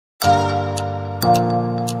Hey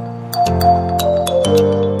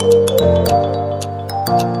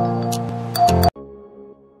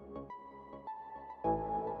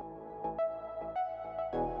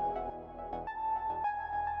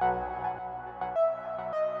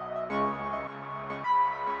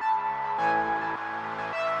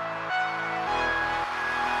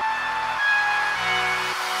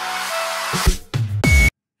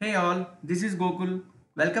all, this is Gokul.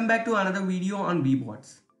 Welcome back to another video on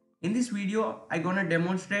webots. In this video, I'm gonna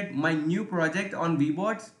demonstrate my new project on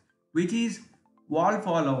webots, which is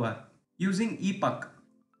wallfollower using epuck.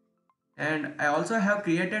 And I also have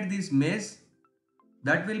created this maze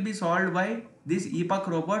that will be solved by this epuck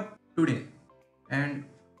robot today. And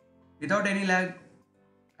without any lag,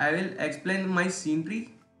 I will explain my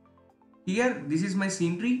scenery. Here, this is my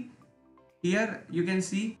scenery. Here you can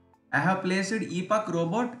see I have placed epuck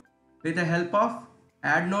robot with the help of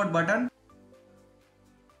add node button.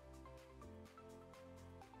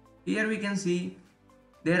 Here we can see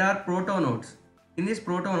there are proto nodes. In these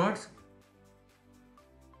proto nodes,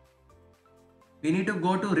 we need to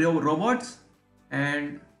go to robots,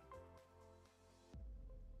 and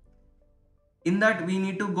in that we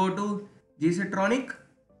need to go to Gcetronic,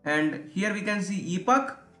 and here we can see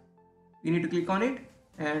epuck. We need to click on it,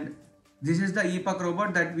 and this is the epuck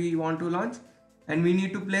robot that we want to launch, and we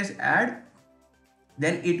need to place add.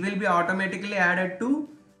 Then it will be automatically added to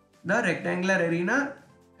the rectangular arena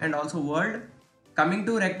and also world. Coming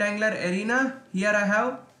to rectangular arena, here I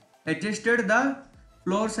have adjusted the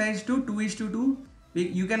floor size to 2:2.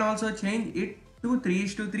 You can also change it to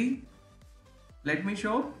 3:3. Let me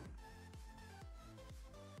show.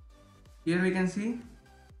 Here we can see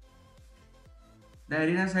the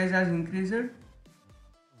arena size has increased.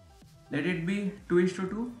 Let it be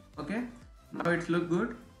 2:2. Okay, now it's look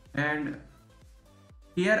good. And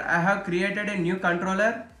here I have created a new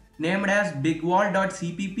controller named as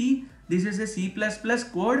bigwall.cpp. This is a C++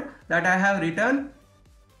 code that I have written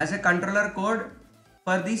as a controller code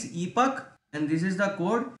for this epuck, and this is the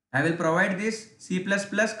code. I will provide this C++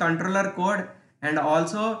 controller code and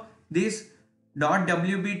also this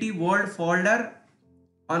 .wbt world folder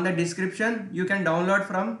on the description. You can download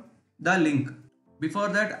from the link. Before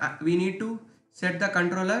that, we need to set the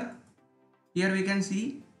controller. Here we can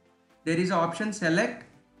see there is an option select,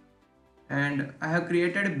 and I have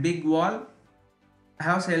created a big wall. I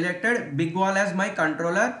have selected big wall as my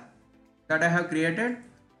controller that I have created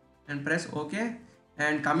and press OK.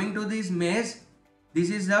 And coming to this maze, this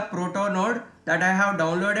is the Proto node that I have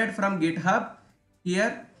downloaded from GitHub.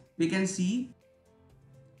 Here we can see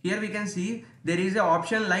there is an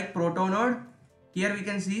option like Proto node. Here we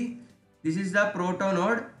can see this is the Proto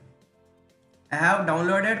node I have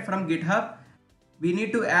downloaded from GitHub. We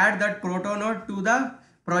need to add that Proto node to the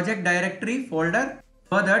project directory folder.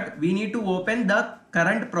 For that, we need to open the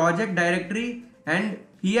current project directory, and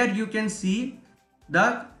here you can see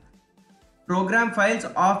the program files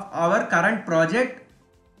of our current project.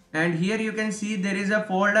 And here you can see there is a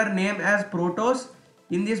folder named as Protos.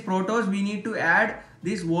 In this Protos, we need to add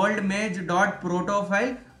this worldmaze.proto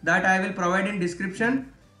file that I will provide in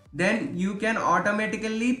description. Then you can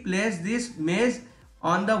automatically place this maze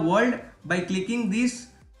on the world by clicking this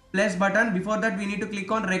plus button. Before that, we need to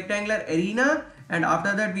click on rectangular arena, and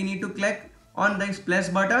after that we need to click on this plus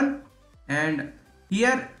button. And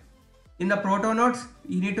here in the proto nodes,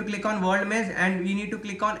 you need to click on world maze and we need to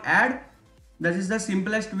click on add. This is the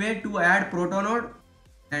simplest way to add proto node.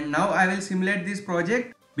 And now I will simulate this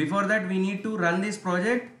project. Before that, we need to run this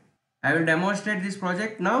project. I will demonstrate this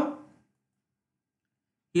project now.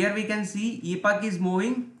 Here we can see epuck is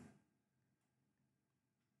moving,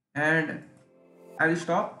 and I will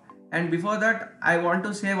stop. And before that, I want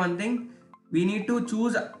to say one thing. We need to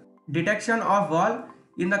choose detection of wall.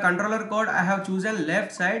 In the controller code, I have chosen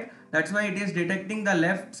left side. That's why it is detecting the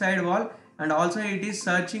left side wall, and also it is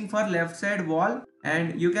searching for left side wall.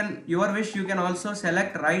 And you can, your wish, you can also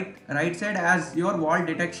select right side as your wall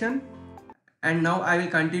detection. And now I will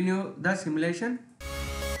continue the simulation.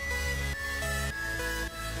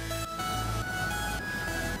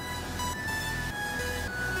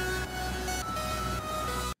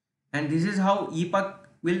 And this is how epuck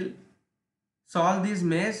will solve this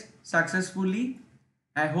maze successfully.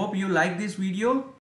 I hope you like this video.